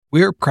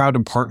We are proud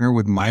to partner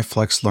with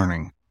MyFlex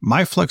Learning.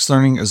 MyFlex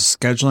Learning is a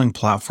scheduling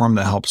platform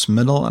that helps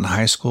middle and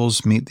high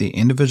schools meet the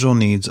individual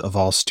needs of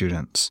all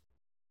students.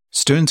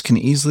 Students can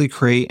easily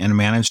create and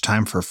manage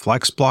time for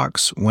flex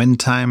blocks, win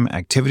time,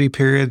 activity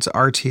periods,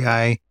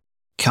 RTI,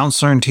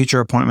 counselor and teacher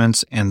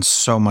appointments, and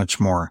so much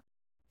more.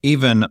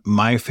 Even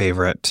my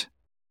favorite,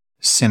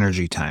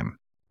 synergy time.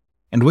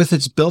 And with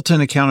its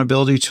built-in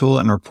accountability tool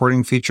and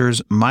reporting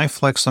features,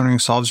 MyFlex Learning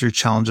solves your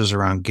challenges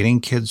around getting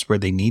kids where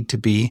they need to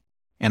be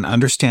and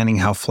understanding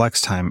how flex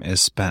time is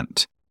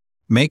spent.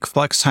 Make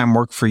flex time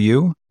work for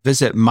you.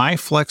 Visit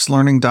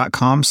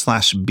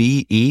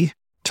myflexlearning.com/BE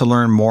to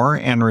learn more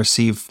and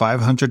receive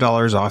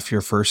 $500 off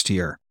your first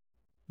year.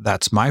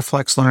 That's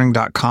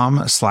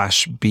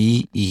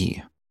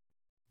myflexlearning.com/BE.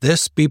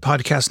 This B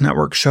Podcast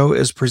Network show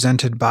is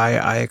presented by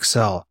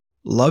IXL.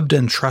 Loved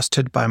and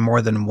trusted by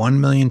more than 1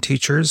 million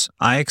teachers,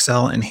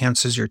 IXL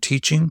enhances your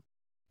teaching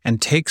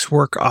and takes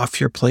work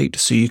off your plate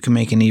so you can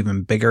make an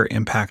even bigger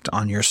impact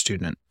on your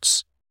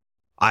students.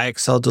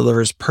 IXL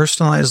delivers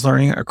personalized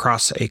learning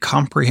across a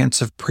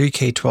comprehensive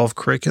pre-K-12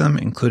 curriculum,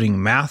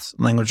 including math,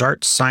 language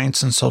arts,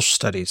 science, and social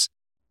studies,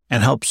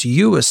 and helps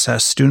you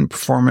assess student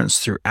performance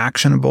through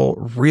actionable,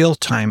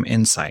 real-time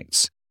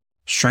insights.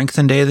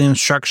 Strengthen daily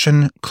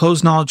instruction,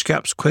 close knowledge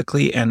gaps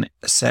quickly, and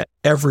set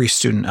every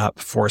student up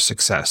for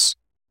success.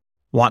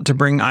 Want to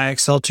bring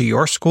IXL to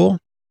your school?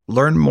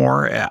 Learn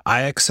more at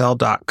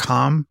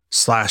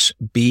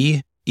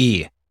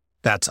ixl.com/BE.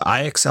 That's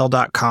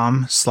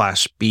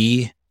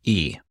ixl.com/BE.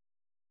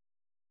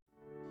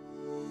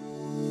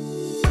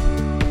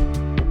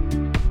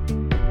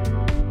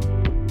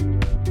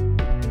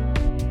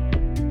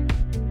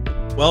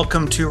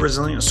 Welcome to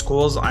Resilient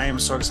Schools. I am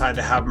so excited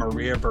to have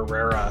Maria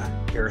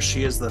Barrera here.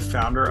 She is the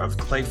founder of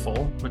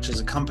Clayful, which is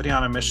a company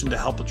on a mission to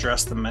help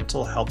address the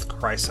mental health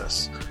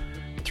crisis.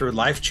 Through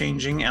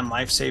life-changing and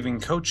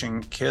life-saving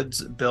coaching,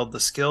 kids build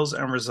the skills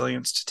and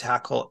resilience to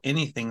tackle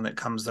anything that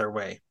comes their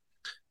way.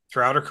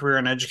 Throughout her career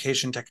in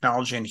education,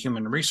 technology, and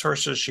human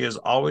resources, she has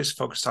always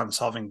focused on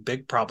solving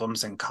big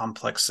problems in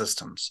complex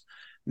systems.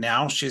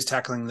 Now she's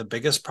tackling the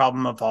biggest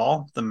problem of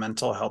all, the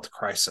mental health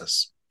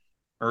crisis.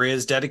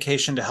 Maria's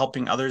dedication to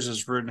helping others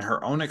is rooted in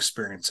her own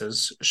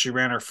experiences. She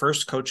ran her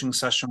first coaching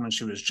session when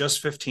she was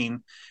just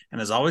 15 and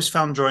has always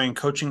found joy in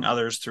coaching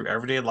others through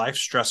everyday life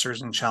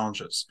stressors and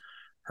challenges.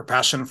 Her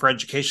passion for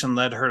education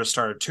led her to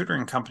start a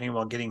tutoring company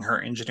while getting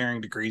her engineering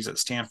degrees at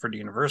Stanford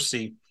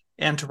University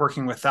and to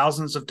working with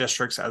thousands of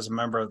districts as a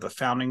member of the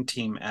founding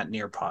team at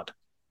Nearpod.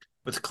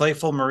 With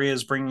Clayful, Maria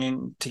is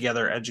bringing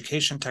together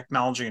education,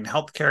 technology, and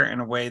healthcare in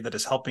a way that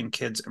is helping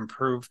kids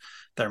improve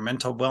their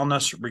mental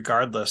wellness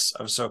regardless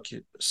of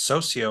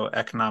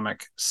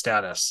socioeconomic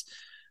status.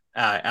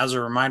 As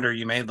a reminder,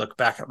 you may look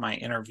back at my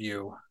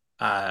interview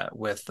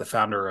with the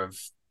founder of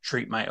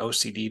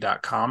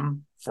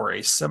treatmyocd.com for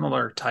a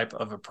similar type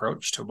of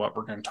approach to what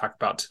we're going to talk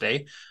about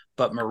today.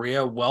 But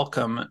Maria,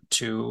 welcome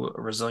to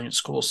Resilient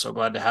Schools. So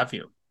glad to have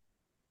you.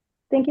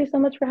 Thank you so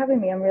much for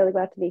having me. I'm really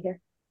glad to be here.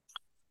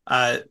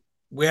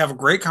 We have a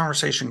great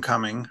conversation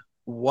coming.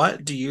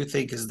 What do you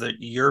think is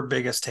your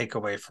biggest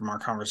takeaway from our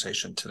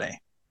conversation today?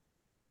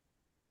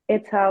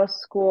 It's how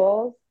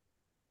schools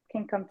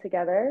can come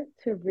together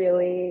to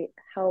really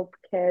help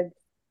kids,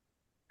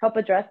 help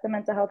address the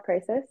mental health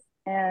crisis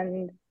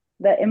and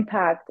the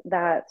impact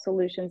that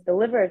solutions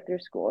delivered through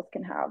schools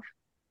can have.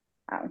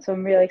 So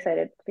I'm really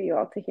excited for you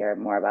all to hear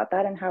more about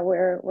that and how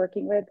we're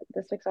working with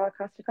districts all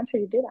across the country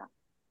to do that.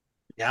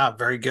 Yeah,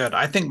 very good.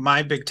 I think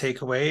my big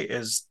takeaway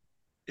is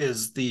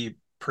the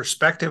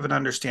perspective and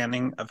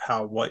understanding of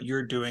how what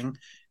you're doing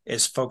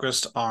is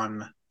focused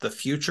on the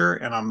future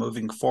and on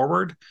moving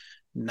forward,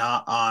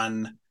 not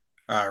on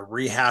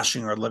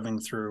rehashing or living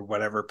through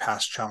whatever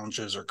past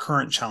challenges or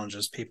current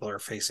challenges people are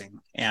facing.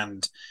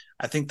 And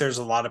I think there's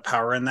a lot of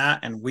power in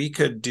that. And we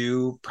could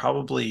do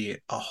probably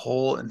a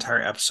whole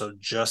entire episode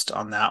just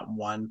on that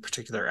one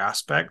particular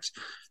aspect.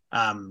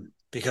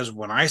 Because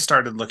when I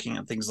started looking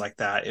at things like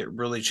that, it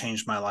really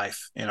changed my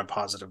life in a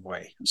positive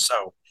way.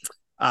 So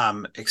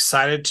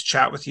excited to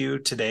chat with you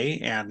today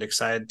and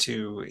excited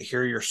to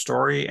hear your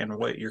story and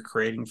what you're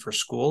creating for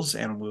schools.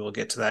 And we will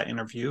get to that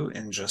interview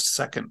in just a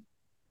second.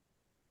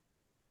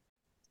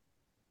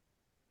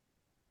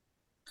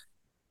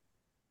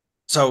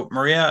 So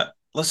Maria,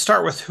 let's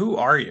start with who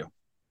are you?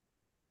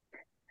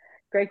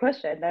 Great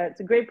question. That's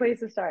a great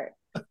place to start.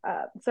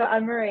 So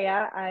I'm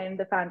Maria. I'm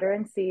the founder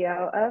and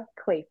CEO of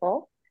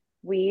Clayful.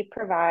 We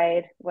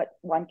provide what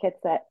one kid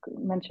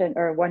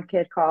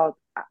called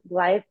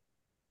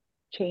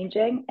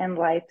life-changing and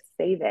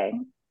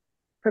life-saving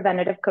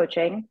preventative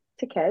coaching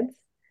to kids.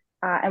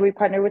 And we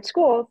partner with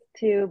schools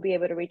to be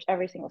able to reach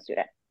every single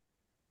student.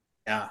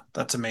 Yeah,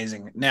 that's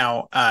amazing.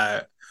 Now,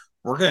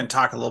 we're going to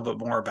talk a little bit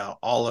more about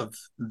all of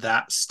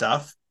that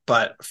stuff.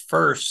 But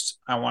first,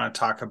 I want to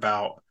talk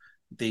about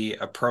the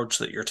approach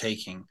that you're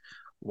taking.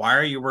 Why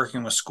are you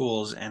working with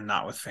schools and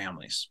not with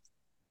families?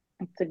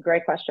 It's a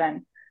great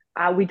question.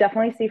 We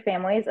definitely see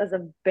families as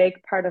a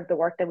big part of the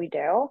work that we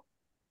do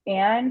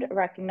and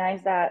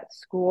recognize that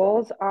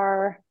schools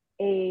are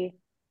a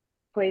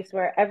place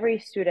where every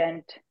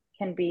student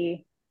can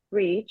be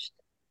reached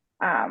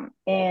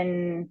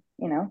in,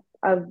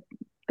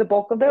 the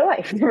bulk of their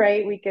life,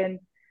 right? We can,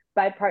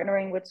 by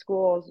partnering with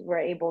schools, we're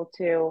able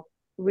to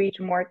reach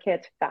more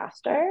kids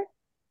faster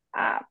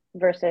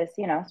versus,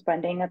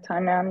 spending a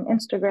ton on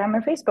Instagram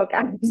and Facebook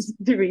ads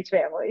to reach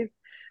families.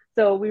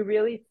 So we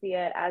really see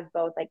it as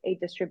both like a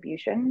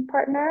distribution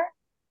partner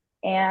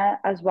and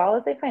as well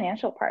as a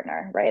financial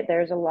partner, right?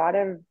 There's a lot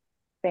of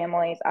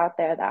families out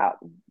there that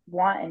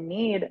want and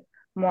need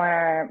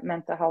more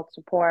mental health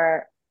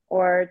support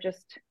or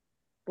just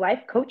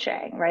life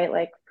coaching, right?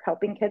 Like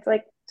helping kids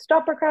like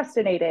stop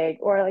procrastinating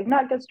or like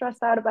not get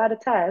stressed out about a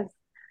test.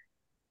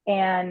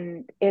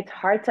 And it's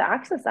hard to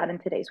access that in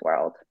today's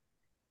world.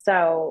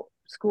 So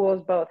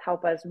schools both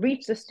help us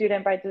reach the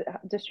student by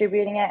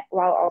distributing it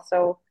while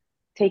also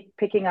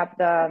picking up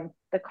the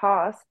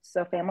costs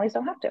so families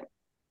don't have to.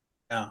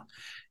 Yeah.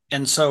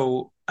 And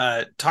so,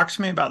 talk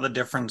to me about the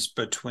difference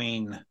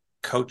between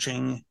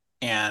coaching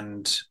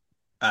and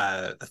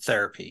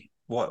therapy.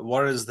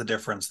 What is the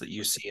difference that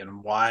you see,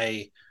 and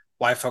why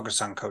focus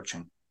on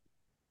coaching?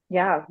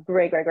 Yeah,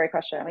 great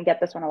question. We get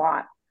this one a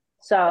lot.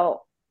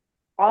 So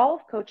all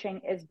of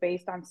coaching is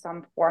based on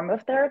some form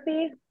of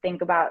therapy.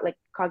 Think about like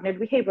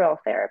cognitive behavioral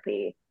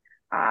therapy.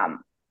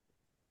 Um,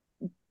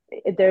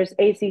 there's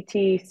ACT,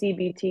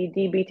 CBT,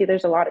 DBT,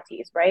 there's a lot of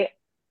T's, right?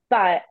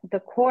 But the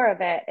core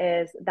of it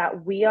is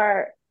that we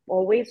are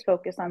always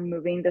focused on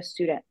moving the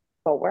student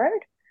forward,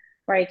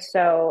 right?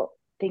 So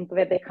think of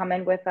it, they come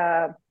in with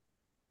a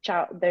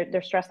child,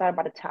 they're stressed out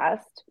about a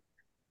test.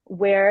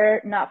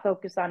 We're not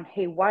focused on,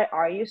 hey, why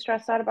are you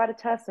stressed out about a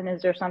test? And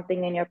is there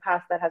something in your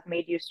past that has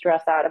made you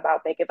stress out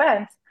about big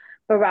events?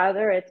 But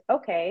rather it's,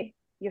 okay,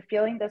 you're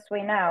feeling this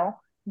way now.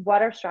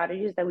 What are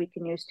strategies that we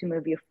can use to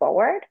move you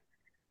forward?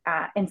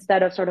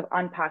 Instead of sort of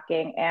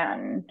unpacking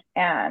and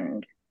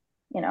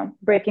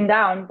breaking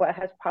down what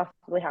has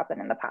possibly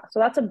happened in the past. So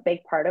that's a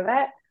big part of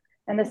it.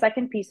 And the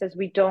second piece is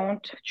we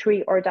don't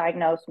treat or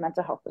diagnose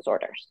mental health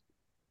disorders.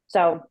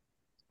 So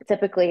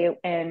typically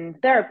in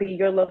therapy,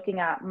 you're looking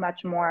at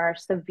much more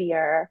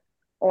severe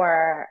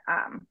or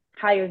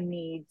higher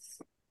needs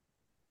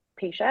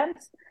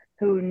patients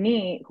who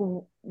need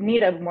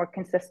a more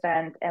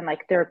consistent and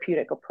like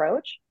therapeutic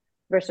approach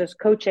versus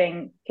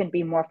coaching can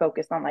be more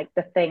focused on like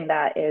the thing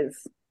that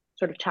is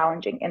sort of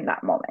challenging in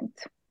that moment.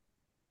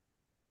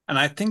 And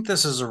I think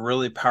this is a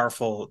really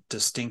powerful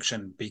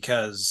distinction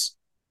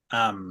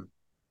um,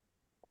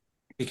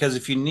 because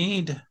if you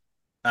need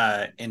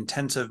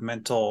intensive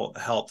mental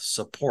health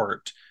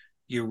support,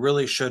 you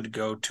really should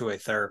go to a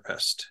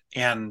therapist.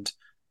 And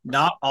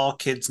not all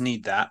kids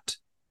need that,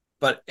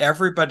 but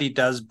everybody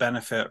does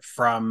benefit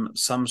from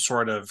some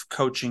sort of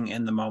coaching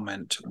in the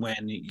moment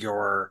when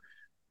your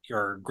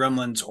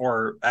gremlins,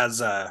 or as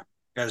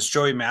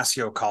Joey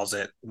Mascio calls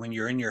it, when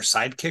you're in your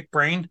sidekick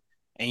brain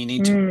and you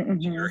need to Mm-hmm.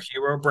 your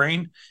hero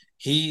brain.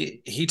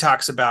 He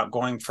talks about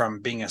going from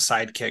being a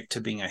sidekick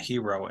to being a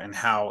hero and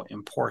how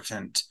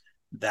important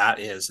that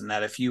is, and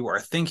that if you are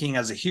thinking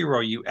as a hero,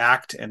 you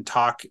act and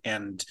talk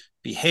and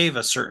behave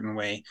a certain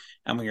way,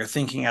 and when you're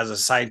thinking as a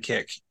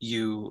sidekick,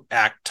 you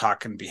act,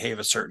 talk, and behave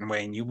a certain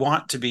way. And you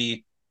want to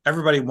be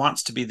everybody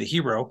wants to be the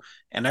hero,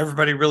 and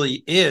everybody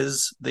really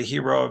is the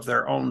hero of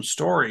their own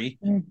story.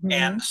 And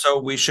Mm-hmm. so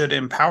we should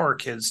empower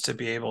kids to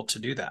be able to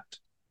do that.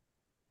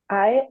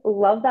 I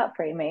love that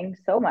framing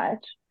so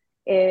much.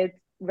 It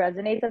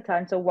resonates a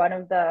ton. So one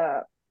of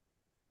the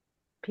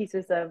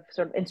pieces of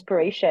sort of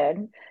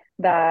inspiration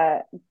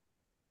that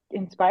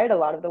inspired a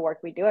lot of the work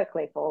we do at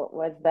Clayful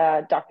was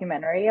the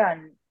documentary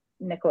on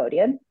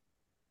Nickelodeon.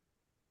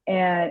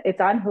 And it's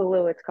on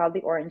Hulu. It's called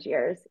The Orange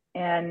Years.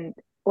 And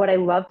what I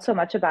loved so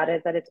much about it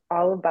is that it's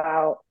all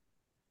about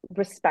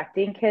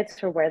respecting kids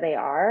for where they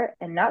are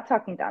and not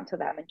talking down to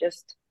them and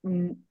just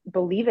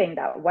believing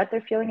that what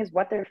they're feeling is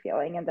what they're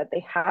feeling and that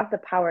they have the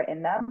power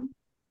in them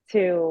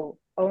to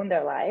own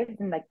their lives.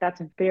 And like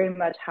that's very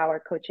much how our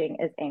coaching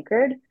is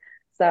anchored.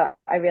 So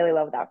I really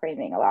love that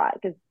framing a lot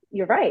because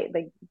you're right.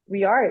 Like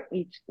we are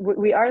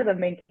the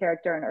main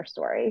character in our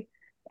story,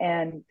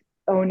 and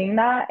owning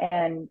that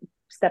and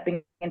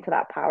stepping into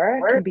that power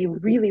can be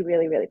really,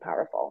 really, really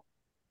powerful,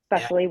 Yeah.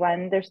 especially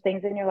when there's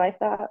things in your life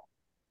that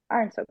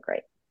aren't so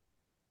great.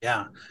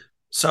 Yeah.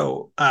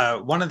 So,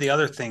 one of the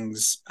other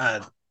things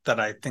that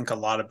I think a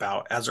lot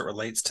about as it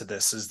relates to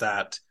this is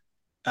that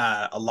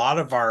a lot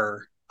of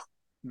our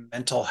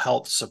mental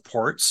health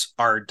supports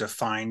are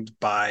defined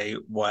by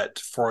what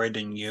Freud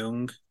and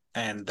Jung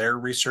and their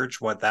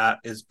research, what that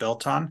is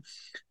built on.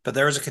 But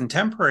there was a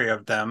contemporary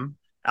of them,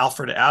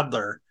 Alfred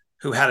Adler,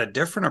 who had a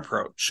different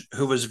approach,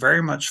 who was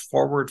very much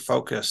forward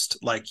focused,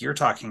 like you're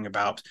talking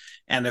about.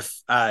 And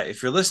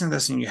if you're listening to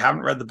this and you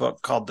haven't read the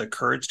book called The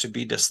Courage to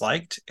Be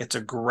Disliked, it's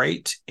a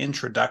great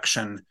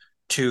introduction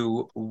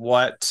to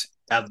what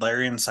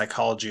Adlerian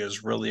psychology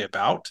is really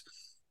about.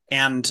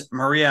 And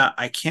Maria,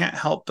 I can't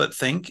help but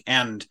think,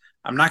 and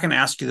I'm not going to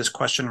ask you this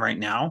question right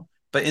now,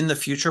 but in the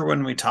future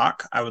when we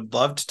talk, I would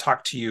love to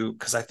talk to you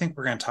because I think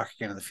we're going to talk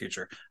again in the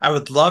future. I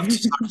would love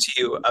to talk to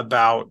you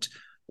about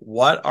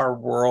what our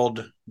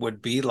world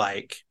would be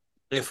like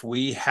if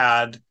we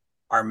had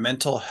our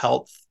mental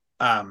health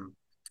um,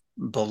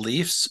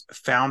 beliefs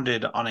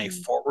founded on a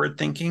Mm. forward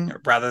thinking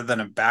rather than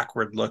a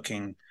backward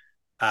looking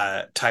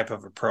type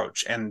of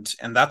approach. And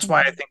that's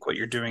why I Mhm. think what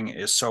you're doing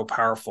is so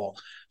powerful.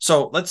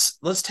 So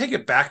let's take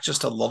it back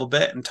just a little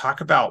bit and talk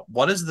about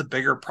what is the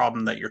bigger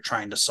problem that you're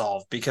trying to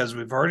solve, because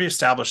we've already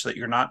established that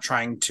you're not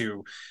trying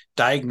to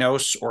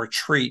diagnose or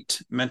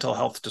treat mental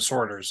health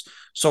disorders.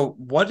 So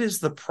what is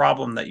the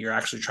problem that you're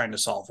actually trying to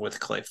solve with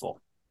Clayful?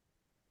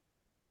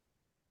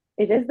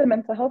 It is the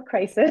mental health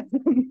crisis.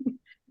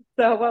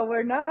 So while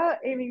we're not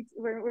aiming,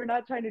 we're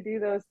not trying to do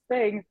those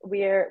things.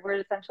 We're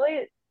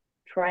essentially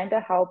trying to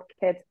help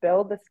kids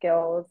build the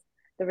skills,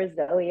 the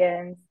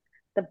resilience,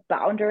 the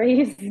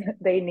boundaries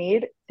they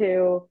need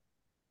to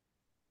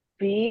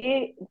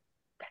be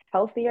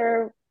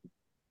healthier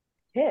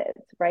kids,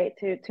 right?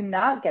 To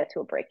not get to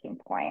a breaking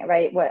point,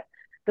 right? What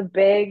the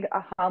big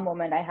aha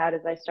moment I had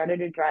as I started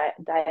to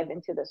dive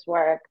into this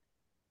work,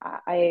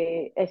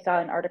 I saw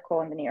an article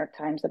in the New York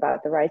Times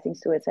about the rising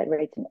suicide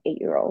rates in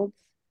 8-year-olds,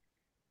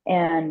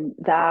 and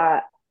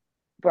that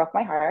broke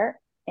my heart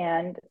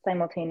and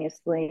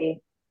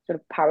simultaneously sort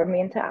of powered me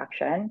into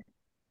action.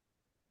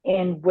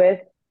 And with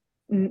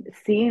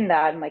seeing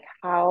that, I'm like,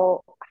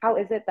 how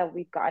is it that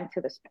we've gotten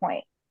to this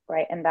point,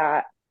 right? And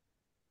that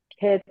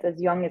kids as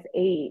young as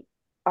 8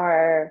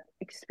 are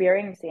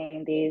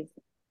experiencing these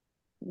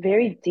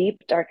very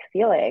deep, dark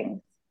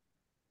feelings.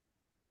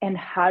 And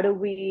how do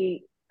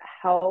we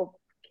help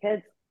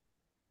kids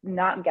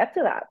not get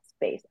to that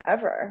space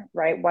ever,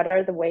 right? What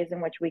are the ways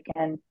in which we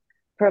can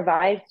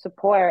provide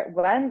support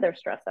when they're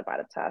stressed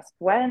about a test,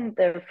 when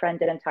their friend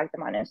didn't tag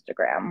them on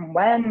Instagram,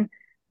 when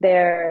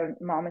their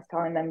mom is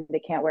telling them they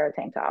can't wear a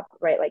tank top,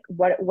 right? Like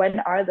when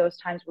are those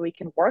times where we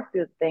can work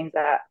through the things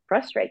that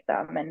frustrate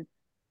them, and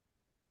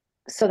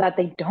so that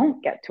they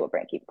don't get to a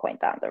breaking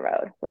point down the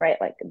road, right?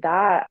 Like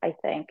that I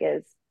think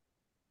is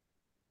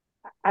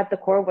at the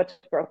core of what's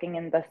broken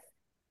in this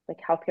like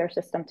healthcare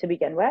system to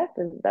begin with,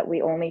 is that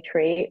we only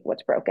treat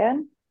what's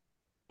broken.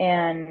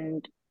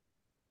 And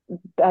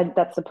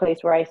that's the place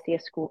where I see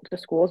the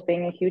schools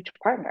being a huge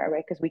partner,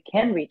 right? Because we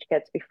can reach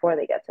kids before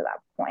they get to that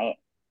point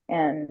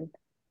and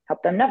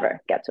help them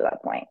never get to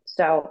that point.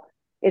 So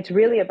it's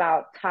really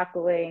about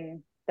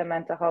tackling the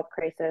mental health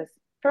crisis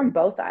from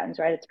both ends,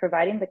 right? It's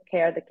providing the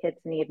care the kids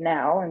need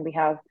now, and we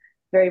have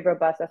very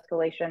robust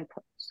escalation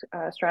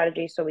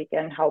strategies so we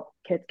can help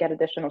kids get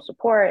additional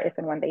support if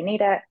and when they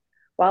need it,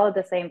 while at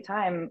the same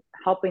time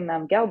helping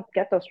them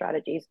get those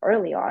strategies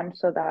early on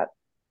so that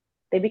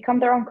they become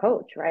their own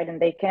coach, right? And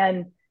they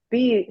can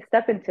be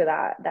step into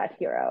that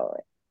hero.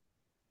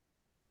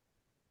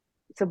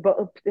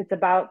 So it's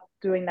about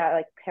doing that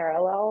like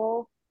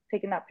parallel,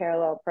 taking that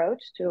parallel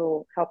approach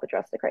to help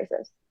address the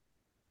crisis.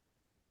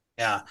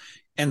 Yeah.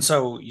 And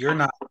so you're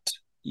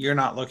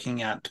not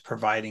looking at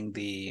providing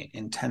the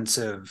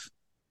intensive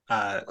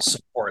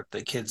support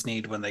that kids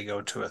need when they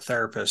go to a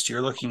therapist.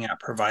 You're looking at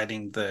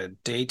providing the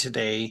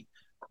day-to-day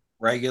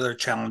regular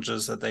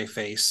challenges that they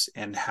face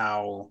and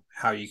how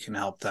you can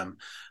help them.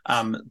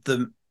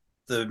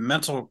 The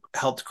mental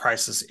health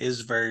crisis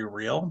is very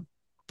real,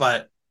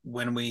 but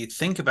when we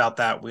think about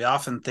that, we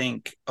often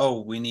think,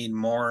 oh, we need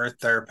more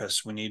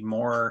therapists, we need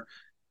more,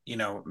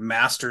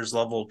 master's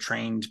level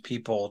trained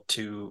people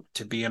to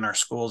be in our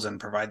schools and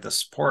provide the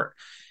support.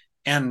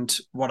 And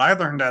what I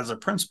learned as a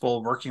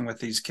principal working with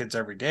these kids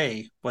every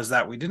day was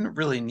that we didn't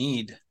really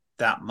need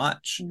that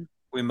much. Mm.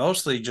 We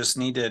mostly just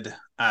needed,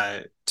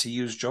 to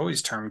use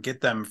Joey's term,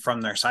 get them from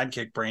their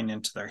sidekick brain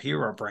into their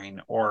hero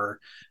brain, or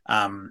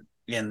in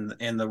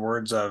the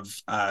words of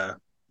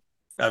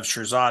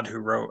Shirzad, who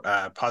wrote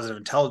Positive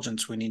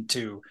Intelligence, we need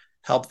to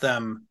help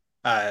them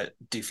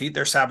defeat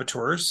their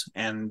saboteurs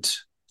and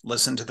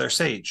listen to their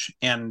sage.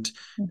 And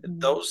Mm-hmm.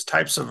 those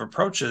types of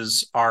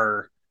approaches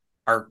are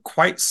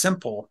quite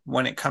simple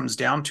when it comes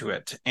down to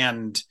it.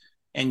 And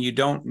you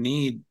don't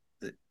need,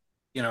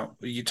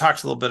 you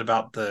talked a little bit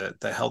about the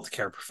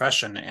healthcare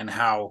profession and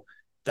how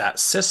that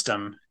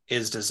system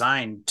is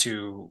designed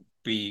to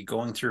be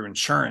going through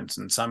insurance,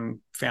 and some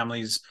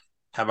families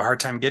have a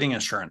hard time getting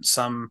insurance.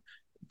 Some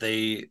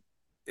they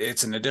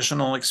it's an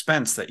additional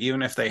expense that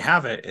even if they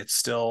have it, it's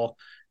still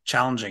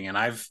challenging. And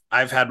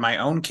I've had my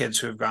own kids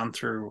who have gone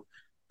through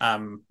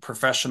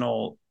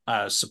professional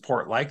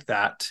support like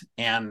that,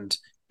 and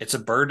it's a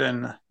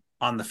burden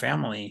on the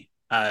family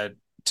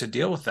to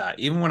deal with that.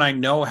 Even when I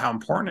know how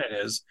important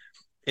it is,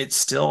 it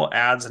still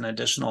adds an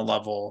additional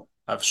level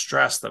of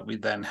stress that we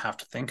then have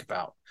to think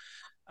about.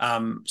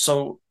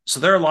 So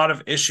there are a lot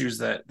of issues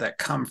that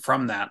come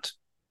from that.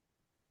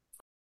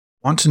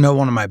 Want to know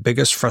one of my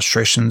biggest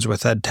frustrations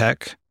with ed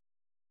tech?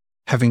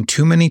 Having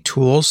too many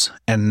tools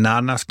and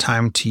not enough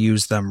time to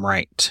use them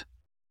right.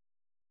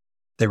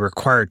 They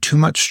require too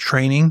much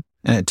training,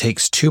 and it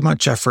takes too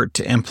much effort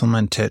to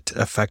implement it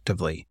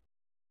effectively.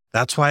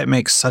 That's why it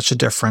makes such a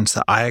difference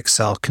that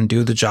IXL can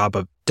do the job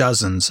of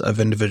dozens of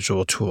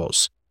individual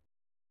tools,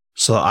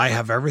 so that I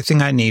have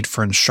everything I need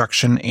for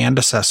instruction and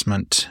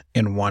assessment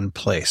in one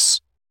place.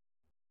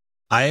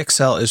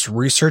 IXL is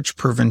research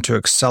proven to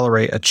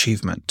accelerate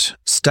achievement.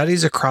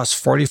 Studies across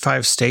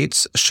 45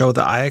 states show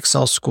that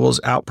IXL schools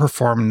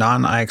outperform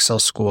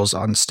non-IXL schools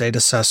on state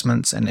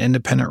assessments, and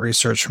independent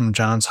research from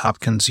Johns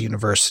Hopkins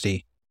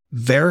University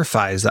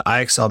verifies that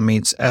IXL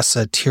meets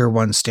ESSA Tier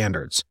 1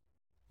 standards.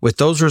 With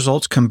those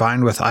results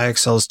combined with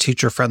IXL's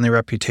teacher-friendly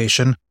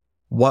reputation,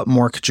 what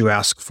more could you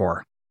ask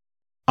for?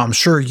 I'm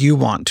sure you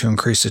want to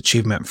increase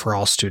achievement for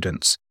all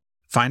students.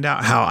 Find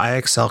out how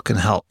IXL can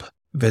help.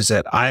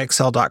 Visit ixl.com/BE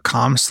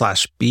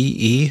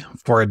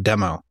for a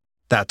demo.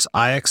 That's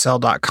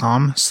ixl.com/BE.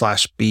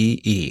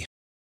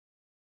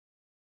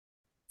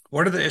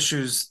 What are the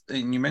issues,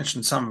 and you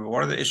mentioned some of it,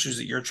 what are the issues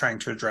that you're trying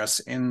to address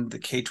in the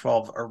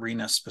K-12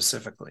 arena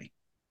specifically?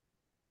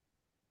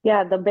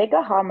 Yeah, the big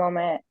aha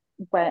moment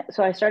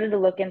so I started to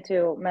look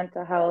into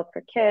mental health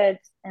for kids,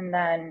 and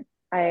then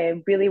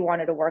I really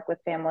wanted to work with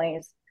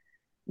families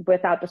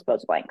without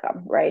disposable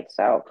income, right?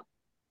 So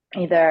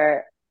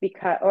either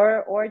because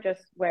or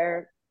just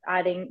where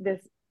adding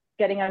this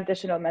getting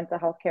additional mental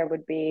health care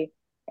would be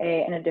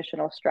an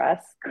additional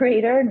stress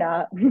creator,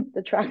 not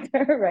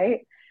detractor,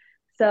 right?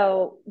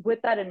 So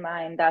with that in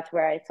mind, that's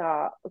where I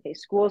saw, okay,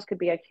 schools could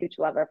be a huge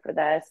lever for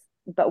this,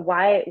 but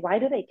why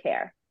do they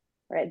care?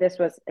 Right? This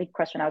was a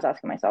question I was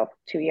asking myself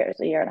a year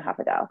and a half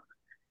ago.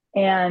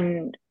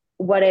 And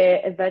what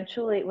I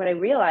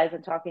realized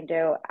in talking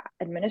to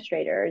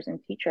administrators and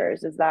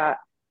teachers is that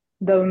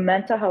the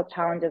mental health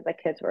challenges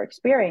that kids were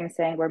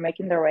experiencing were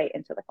making their way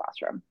into the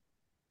classroom.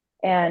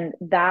 And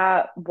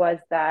that was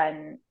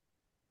then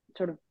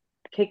sort of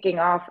kicking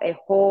off a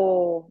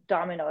whole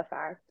domino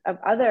effect of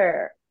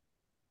other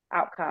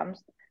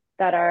outcomes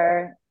that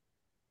are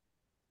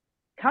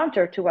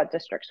counter to what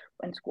districts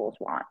and schools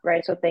want,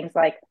 right? So things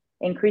like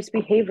increased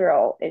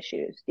behavioral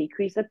issues,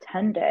 decreased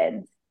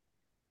attendance,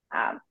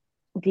 um,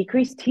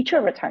 decreased teacher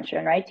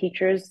retention, right?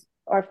 Teachers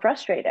are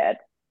frustrated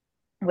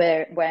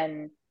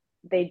when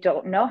they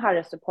don't know how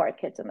to support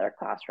kids in their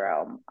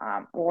classroom,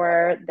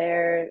 or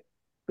they're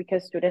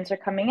because students are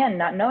coming in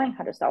not knowing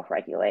how to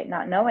self-regulate,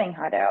 not knowing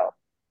how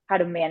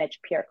to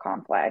manage peer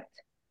conflict,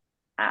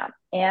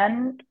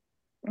 and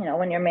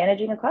when you're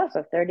managing a class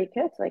of 30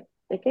 kids, like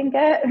it can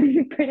get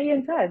pretty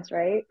intense,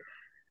 right?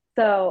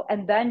 So,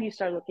 and then you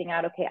start looking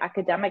at, okay,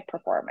 academic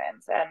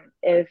performance, and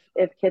if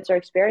kids are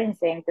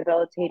experiencing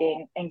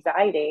debilitating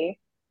anxiety,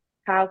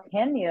 how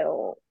can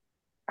you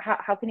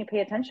how can you pay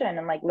attention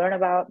and like learn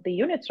about the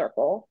unit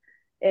circle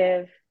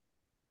if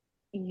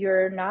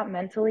you're not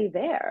mentally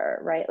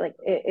there, right? Like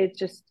it's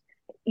just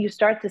you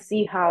start to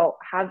see how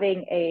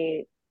having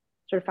a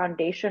sort of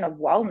foundation of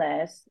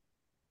wellness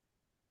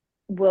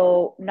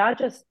will not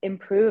just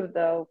improve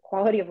the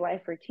quality of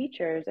life for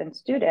teachers and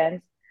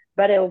students,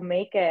 but it will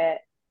make it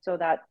so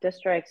that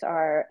districts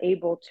are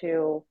able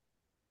to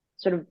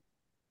sort of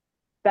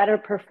better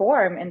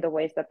perform in the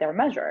ways that they're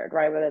measured,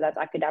 right? Whether that's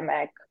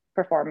academic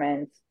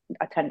performance,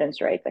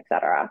 attendance rates, et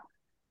cetera.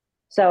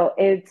 So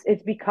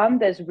it's become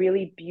this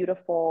really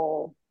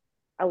beautiful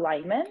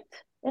alignment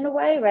in a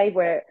way, right?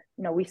 Where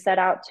we set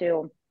out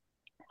to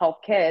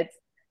help kids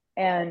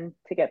and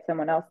to get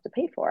someone else to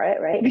pay for it,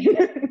 right?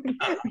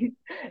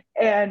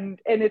 And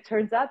it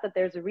turns out that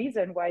there's a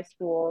reason why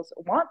schools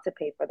want to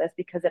pay for this,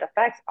 because it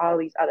affects all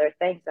these other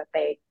things that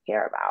they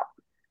care about.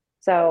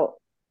 So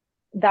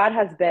that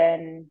has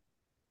been,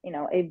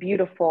 a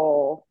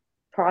beautiful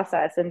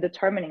process in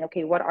determining,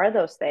 okay, what are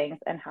those things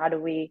and how do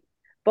we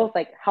both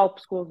like help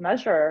schools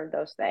measure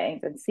those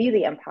things and see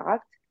the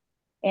impact,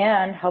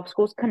 and help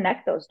schools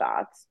connect those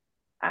dots.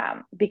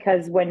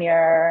 Because when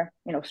you're,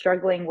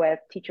 struggling with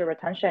teacher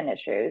retention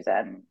issues,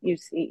 and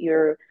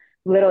you're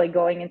literally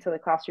going into the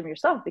classroom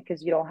yourself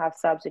because you don't have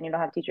subs and you don't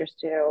have teachers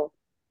to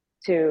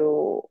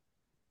fill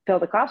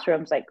the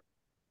classrooms, like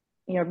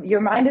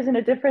your mind is in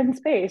a different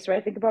space,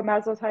 right? Think about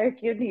Maslow's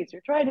hierarchy of needs.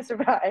 You're trying to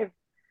survive.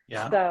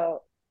 Yeah.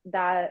 So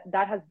that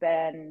has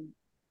been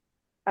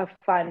a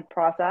fun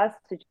process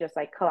to just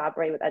like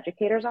collaborate with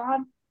educators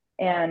on,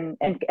 and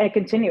a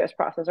continuous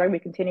process, right? We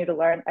continue to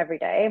learn every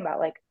day about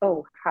like,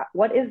 oh,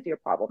 what is your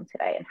problem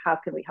today, and how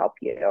can we help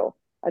you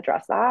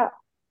address that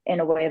in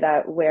a way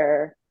that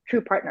we're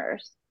true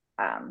partners,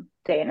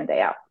 day in and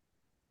day out.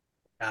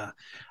 Yeah,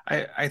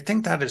 I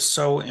think that is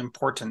so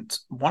important.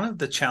 One of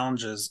the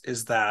challenges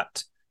is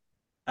that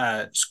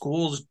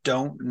schools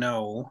don't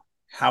know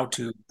how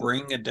to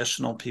bring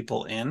additional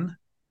people in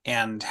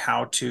and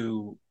how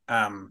to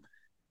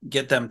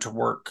get them to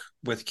work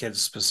with kids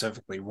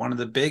specifically. One of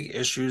the big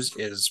issues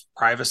is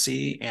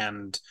privacy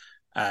and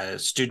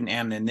student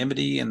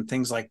anonymity and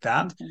things like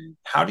that. Mm-hmm.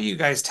 How do you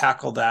guys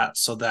tackle that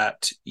so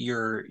that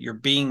you're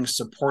being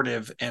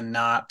supportive and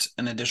not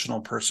an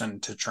additional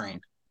person to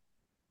train?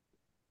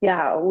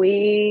 Yeah,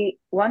 we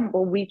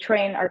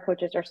train our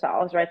coaches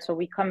ourselves, right? So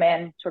we come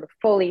in sort of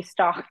fully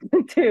stocked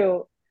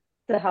to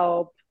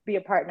help be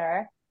a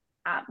partner.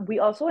 We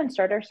also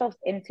insert ourselves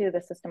into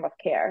the system of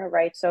care,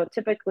 right? So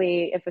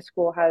typically, if a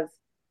school has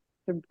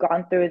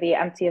gone through the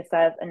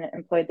MTSS and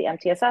employed the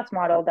MTSS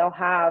model, they'll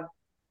have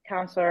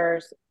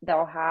counselors,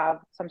 they'll have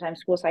sometimes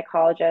school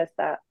psychologists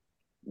that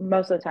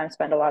most of the time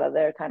spend a lot of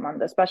their time on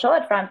the special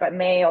ed front, but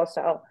may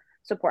also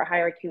support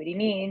higher acuity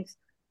needs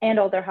and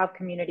also have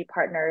community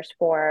partners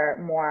for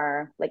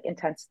more like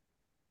intense,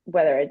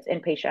 whether it's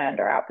inpatient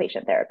or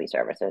outpatient therapy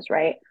services,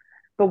 right?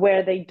 But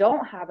where they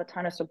don't have a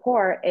ton of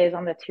support is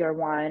on the tier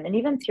one and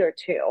even tier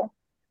two.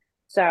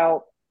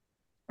 So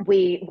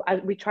we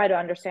try to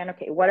understand,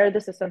 okay, what are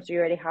the systems you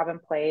already have in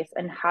place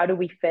and how do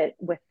we fit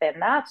within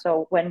that?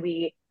 So when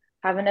we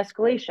have an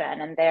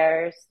escalation and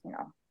there's,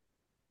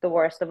 the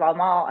worst of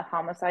all, a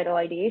homicidal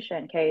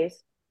ideation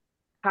case,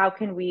 how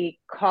can we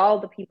call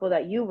the people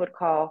that you would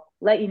call,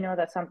 let you know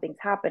that something's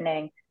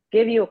happening,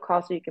 give you a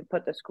call so you can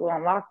put the school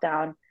on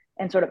lockdown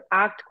and sort of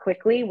act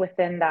quickly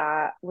within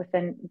the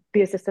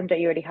system that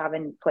you already have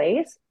in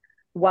place,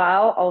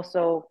 while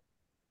also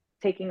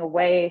taking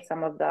away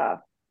some of the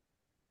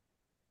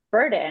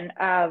burden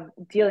of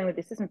dealing with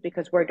the systems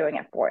because we're doing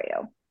it for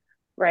you,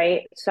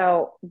 right?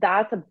 So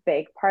that's a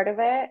big part of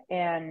it,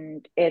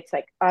 and it's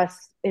like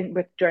us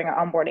during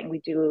our onboarding, we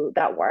do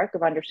that work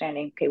of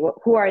understanding, okay,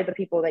 who are the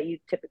people that you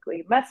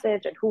typically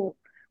message, and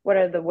what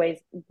are the ways,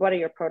 what are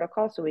your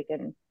protocols, so we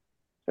can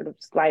sort of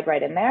slide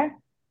right in there.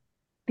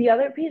 The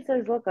other piece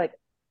is, look, like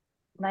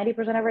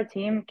 90% of our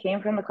team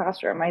came from the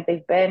classroom, right?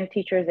 They've been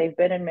teachers, they've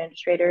been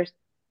administrators,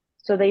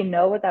 so they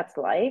know what that's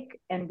like,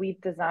 and we've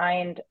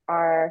designed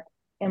our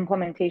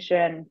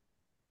implementation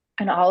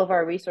and all of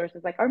our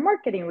resources, like our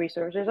marketing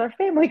resources, our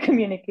family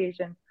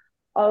communication,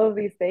 all of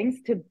these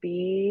things to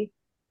be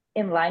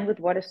in line with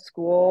what a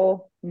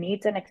school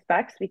needs and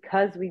expects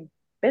because we've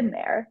been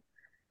there,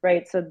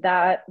 right? So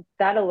that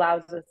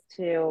allows us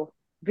to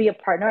be a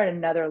partner at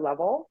another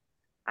level,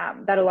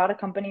 that a lot of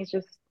companies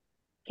just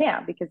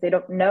can't because they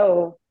don't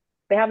know,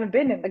 they haven't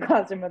been in the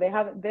classroom or they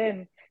haven't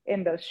been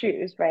in those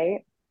shoes,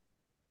 right?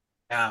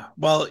 Yeah.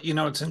 Well,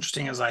 it's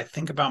interesting as I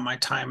think about my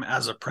time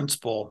as a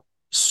principal,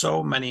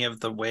 so many of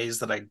the ways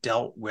that I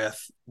dealt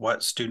with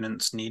what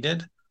students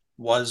needed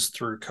was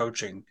through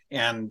coaching.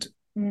 And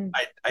Mm,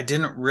 I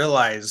didn't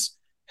realize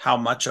how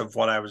much of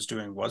what I was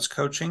doing was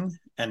coaching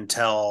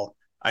until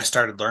I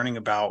started learning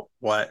about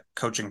what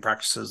coaching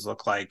practices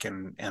look like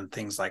and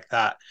things like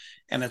that.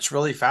 And it's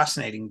really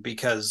fascinating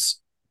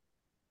because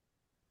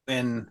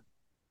when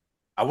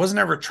I wasn't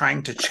ever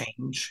trying to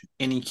change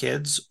any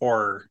kids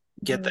or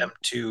get mm, them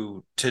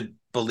to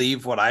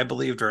believe what I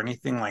believed or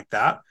anything like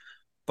that.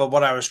 But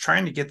what I was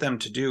trying to get them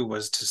to do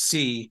was to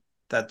see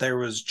that there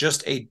was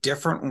just a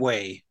different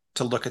way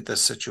to look at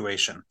this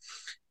situation.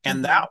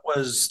 And mm-hmm.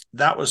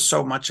 that was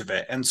so much of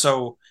it. And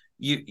so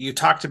you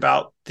talked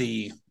about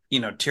the,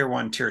 tier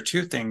one, tier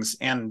two things.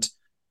 And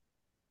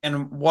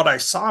what I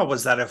saw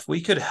was that if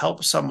we could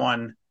help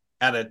someone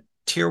at a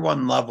tier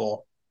one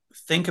level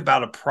think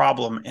about a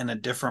problem in a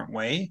different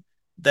way,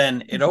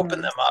 then it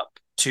opened Mm-hmm. them up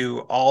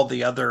to all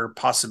the other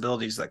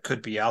possibilities that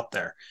could be out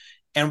there.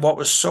 And what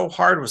was so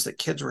hard was that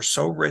kids were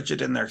so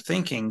rigid in their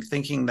thinking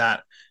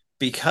that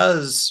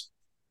because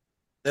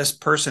this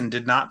person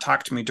did not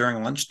talk to me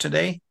during lunch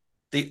today,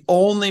 the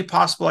only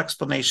possible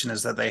explanation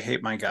is that they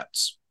hate my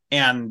guts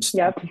and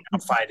Yep.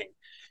 fighting.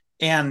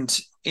 And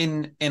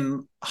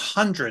in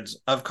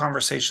hundreds of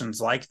conversations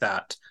like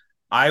that,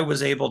 I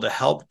was able to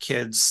help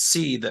kids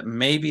see that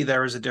maybe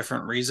there was a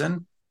different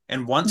reason.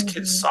 And once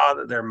kids Mm-hmm. saw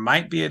that there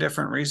might be a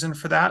different reason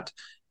for that,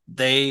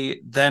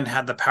 they then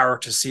had the power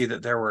to see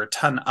that there were a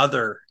ton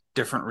other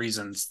different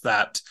reasons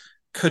that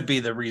could be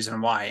the reason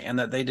why, and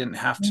that they didn't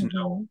have to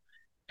know Mm-hmm.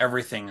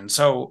 everything. And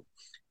so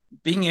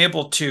being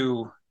able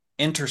to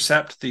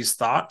intercept these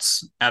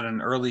thoughts at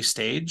an early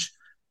stage,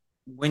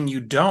 when you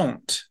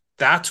don't,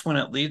 that's when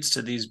it leads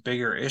to these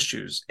bigger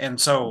issues. And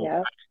so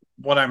Yep.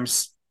 what I'm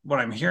what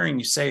I'm hearing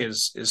you say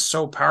is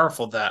so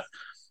powerful that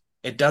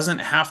it doesn't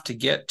have to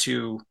get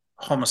to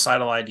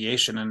homicidal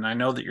ideation. And I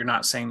know that you're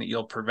not saying that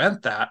you'll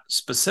prevent that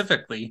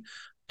specifically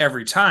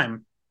every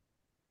time,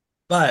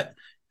 but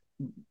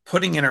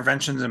putting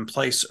interventions in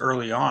place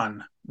early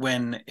on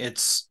when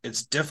it's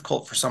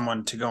difficult for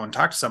someone to go and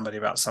talk to somebody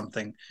about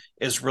something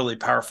is really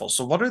powerful.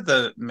 So what are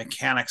the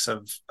mechanics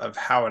of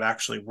how it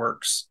actually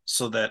works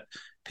so that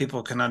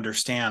people can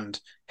understand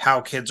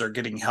how kids are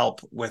getting help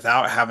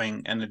without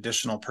having an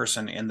additional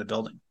person in the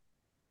building?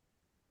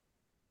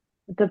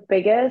 The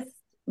biggest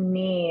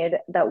need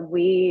that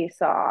we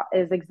saw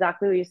is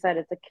exactly what you said.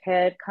 It's a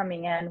kid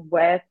coming in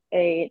with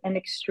an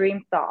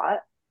extreme thought,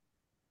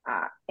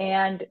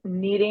 and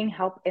needing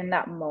help in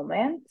that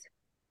moment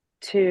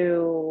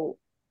to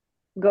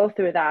go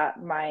through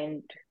that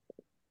mind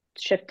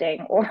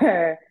shifting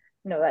or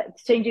that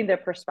changing their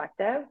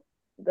perspective.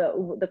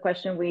 The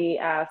question we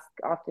ask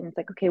often is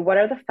like, okay, what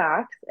are the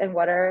facts and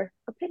what are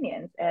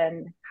opinions,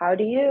 and how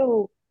do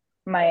you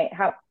might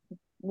how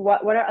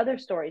what are other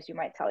stories you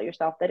might tell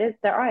yourself that is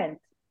there aren't,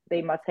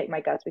 they must hate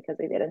my guts because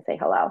they didn't say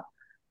hello.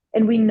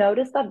 And we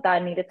noticed that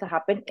that needed to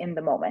happen in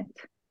the moment.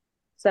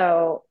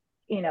 So,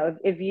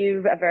 if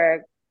you've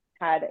ever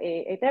had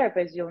a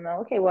therapist, you'll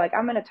know, okay, well, like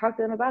I'm going to talk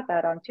to them about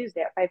that on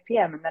Tuesday at 5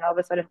 p.m. And then all of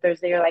a sudden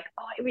Thursday, you're like,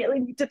 oh, I really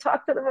need to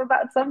talk to them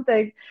about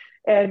something.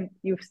 And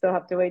you still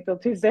have to wait till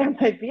Tuesday at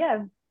 5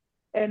 p.m.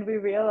 And we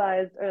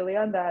realized early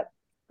on that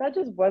that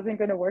just wasn't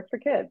going to work for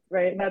kids,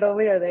 right? Not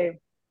only are they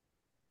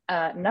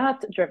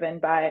not driven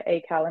by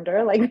a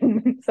calendar like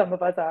some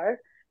of us are,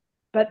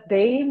 but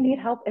they need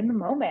help in the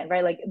moment,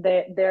 right? Like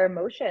their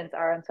emotions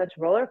are on such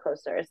roller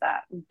coasters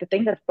that the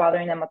thing that's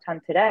bothering them a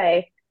ton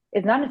today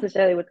is not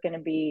necessarily what's going to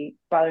be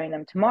bothering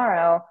them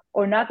tomorrow,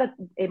 or not that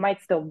it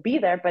might still be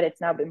there, but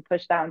it's now been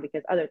pushed down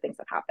because other things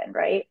have happened,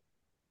 right?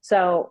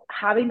 So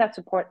having that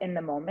support in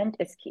the moment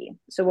is key.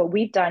 So what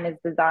we've done is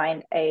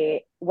designed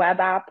a web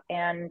app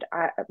and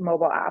a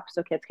mobile app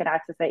so kids can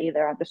access it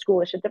either on the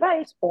school issued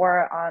device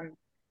or on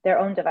their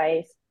own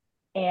device,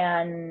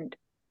 and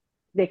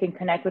they can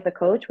connect with a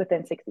coach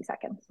within 60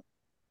 seconds.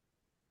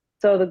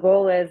 So the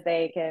goal is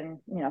they can,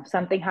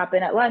 something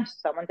happened at lunch,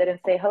 someone didn't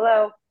say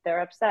hello,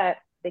 they're upset,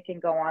 they can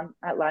go on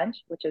at lunch,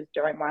 which is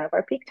during one of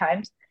our peak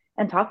times,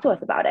 and talk to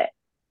us about it.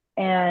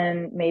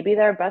 And maybe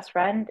their best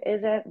friend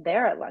isn't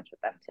there at lunch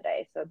with them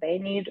today, so they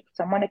need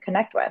someone to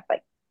connect with.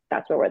 Like,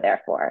 that's what we're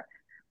there for.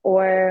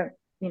 Or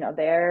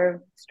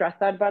they're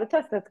stressed out about a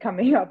test that's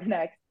coming up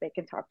next, they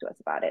can talk to us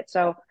about it.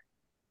 So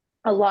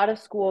a lot of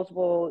schools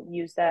will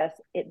use this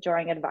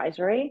during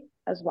advisory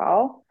as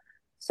well.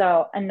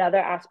 So another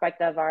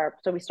aspect of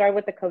so we start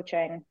with the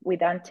coaching, we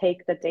then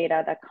take the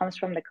data that comes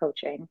from the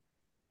coaching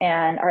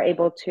and are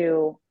able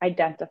to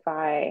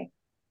identify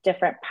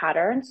different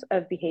patterns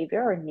of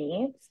behavior or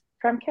needs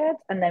from kids.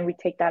 And then we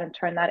take that and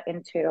turn that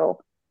into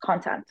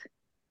content.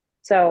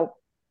 So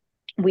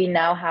we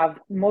now have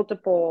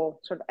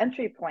multiple sort of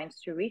entry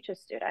points to reach a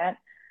student.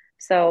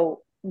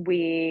 So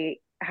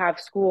we have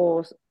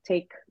schools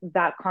take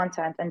that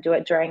content and do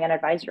it during an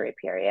advisory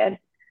period.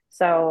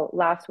 So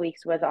last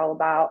week's was all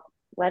about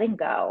letting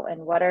go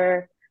and what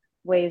are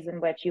ways in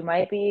which you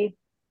might be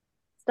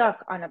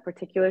stuck on a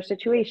particular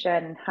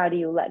situation. How do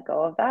you let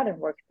go of that and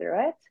work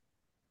through it?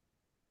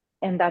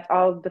 And that's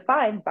all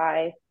defined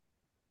by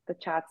the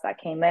chats that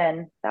came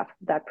in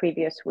that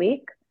previous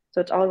week.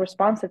 So it's all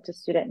responsive to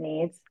student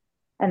needs.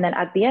 And then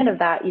at the end of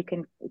that,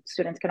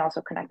 students can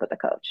also connect with the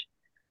coach.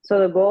 So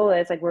the goal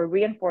is like we're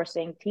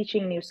reinforcing,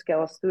 teaching new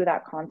skills through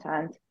that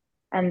content,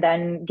 and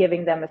then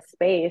giving them a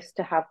space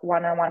to have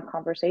one-on-one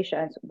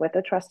conversations with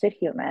a trusted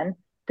human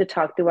to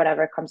talk through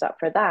whatever comes up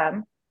for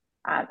them.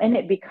 And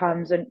it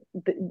becomes,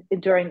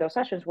 during those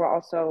sessions, we're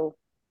also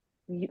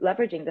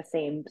leveraging the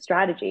same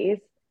strategies,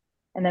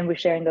 and then we're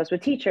sharing those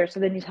with teachers. So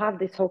then you have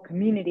this whole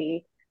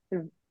community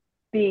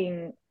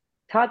being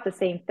taught the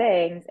same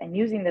things and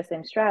using the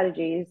same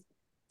strategies.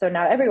 So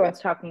now everyone's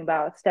talking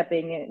about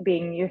stepping in,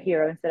 being your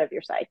hero instead of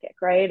your sidekick,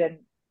 right?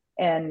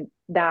 And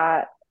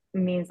that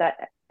means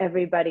that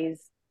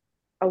everybody's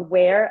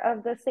aware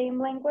of the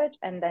same language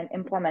and then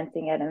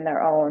implementing it in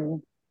their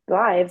own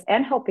lives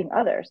and helping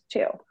others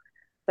too.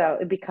 So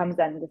it becomes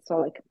then this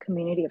whole like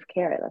community of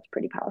care. That's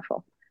pretty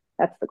powerful.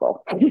 That's the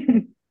goal.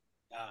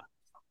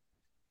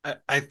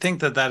 I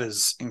think that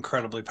is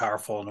incredibly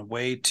powerful and a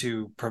way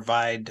to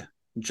provide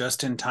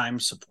just-in-time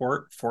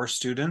support for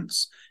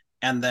students,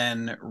 and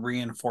then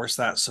reinforce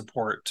that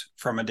support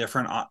from a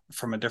different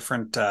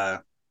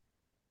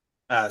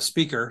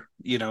speaker.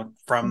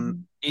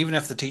 From even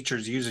if the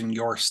teacher's using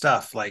your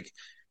stuff, like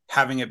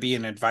having it be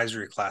an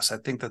advisory class. I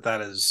think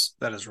that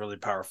is really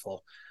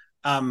powerful.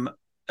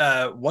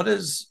 What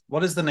does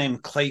the name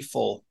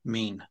Clayful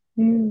mean?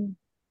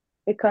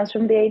 It comes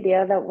from the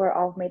idea that we're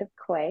all made of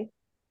clay,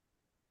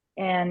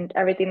 and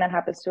everything that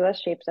happens to us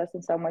shapes us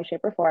in some way,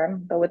 shape, or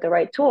form. But with the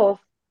right tools,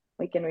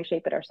 we can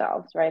reshape it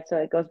ourselves, right? So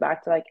it goes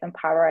back to like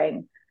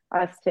empowering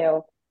us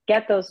to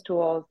get those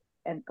tools.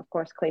 And of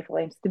course,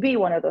 Clayful aims to be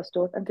one of those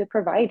tools and to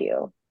provide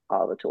you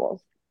all the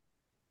tools.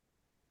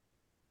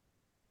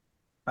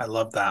 I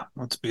love that.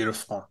 That's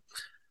beautiful.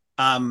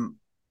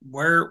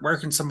 Where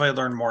can somebody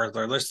learn more?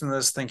 They're listening to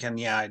this thinking,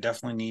 yeah, I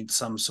definitely need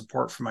some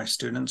support for my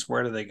students.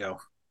 Where do they go?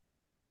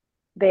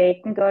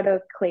 They can go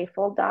to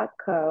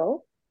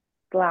clayful.co/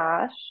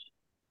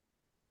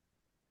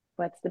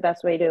 what's the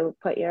best way to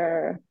put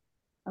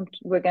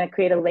we're going to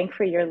create a link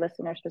for your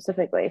listener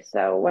specifically.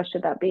 So what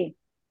should that be?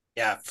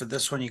 Yeah, for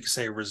this one, you can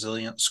say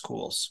Resilient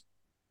Schools.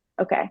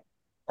 Okay.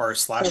 Or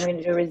slash. So we're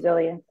going to do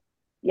resilience.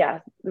 Yeah,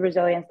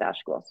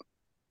 resilience-schools.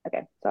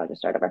 Okay, so I'll just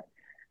start over.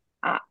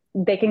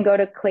 They can go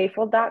to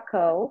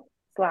clayful.co/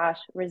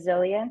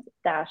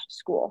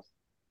 resilience-schools.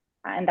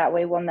 And that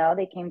way we'll know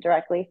they came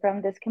directly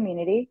from this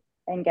community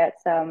and get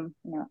some,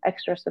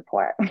 extra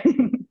support.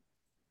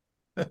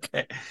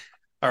 Okay.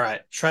 All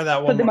right. Try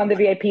that one. Put them on the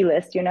VIP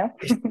list, Yeah.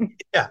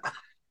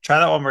 Try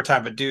that one more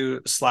time, but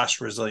do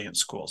 /resilient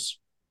schools.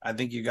 I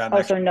think you got an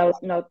also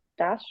no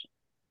dash.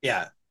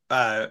 Yeah.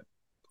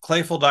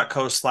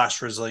 Clayful.co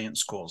 / resilient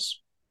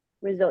schools.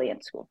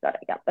 Resilient schools. Got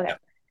it. Yeah. Okay. Yeah.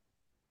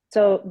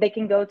 So they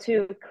can go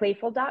to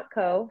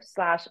clayful.co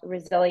 /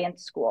 resilient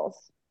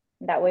schools.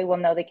 That way we'll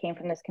know they came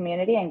from this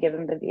community and give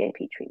them the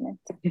VIP treatment.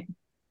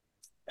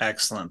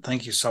 Excellent.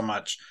 Thank you so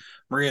much.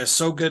 Maria,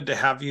 so good to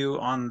have you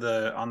on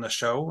the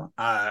show.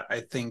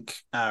 I think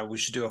we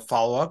should do a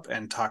follow-up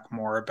and talk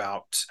more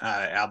about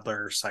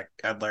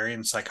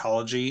Adlerian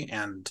psychology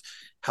and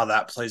how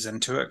that plays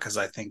into it, because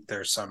I think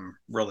there's some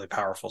really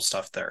powerful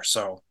stuff there.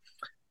 So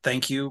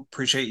Thank you.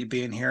 Appreciate you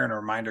being here. And a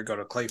reminder, go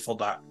to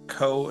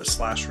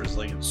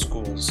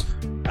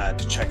clayful.co/resilientschools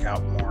to check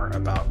out more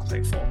about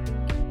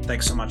Clayful.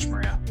 Thanks so much,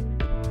 Maria.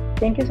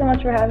 Thank you so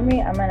much for having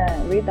me. I'm going to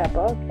read that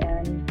book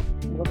and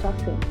we'll talk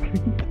soon.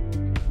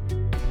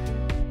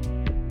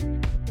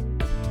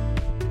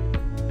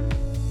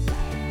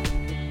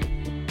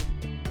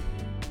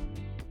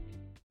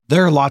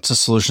 There are lots of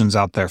solutions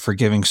out there for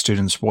giving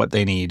students what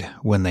they need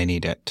when they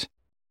need it.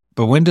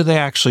 But when do they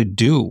actually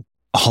do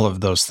all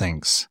of those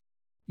things?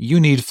 You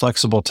need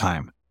flexible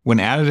time. When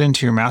added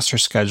into your master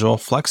schedule,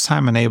 flex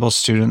time enables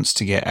students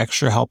to get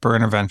extra help or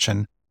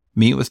intervention,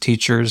 meet with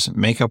teachers,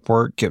 make up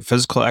work, get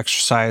physical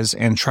exercise,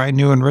 and try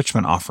new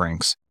enrichment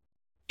offerings.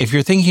 If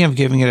you're thinking of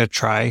giving it a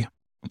try,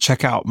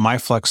 check out My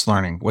Flex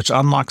Learning, which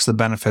unlocks the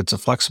benefits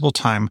of flexible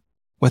time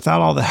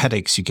without all the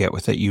headaches you get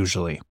with it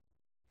usually.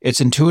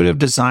 Its intuitive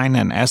design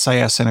and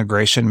SIS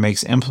integration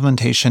makes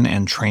implementation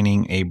and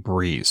training a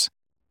breeze.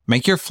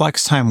 Make your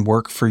flex time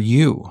work for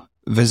you.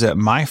 Visit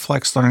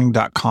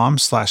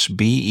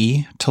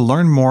myflexlearning.com/BE to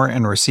learn more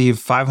and receive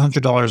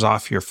 $500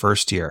 off your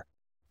first year.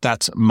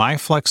 That's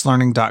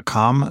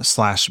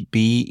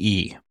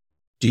myflexlearning.com/BE.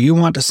 Do you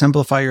want to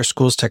simplify your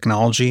school's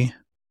technology,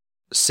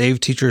 save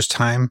teachers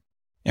time,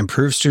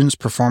 improve students'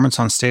 performance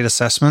on state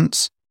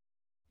assessments?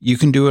 You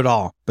can do it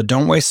all, but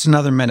don't waste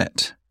another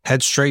minute.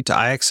 Head straight to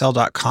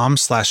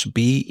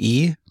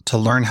ixl.com/BE to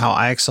learn how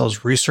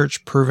IXL's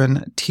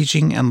research-proven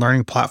teaching and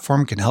learning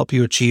platform can help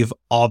you achieve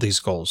all these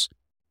goals.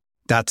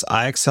 That's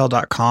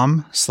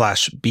ixl.com/BE.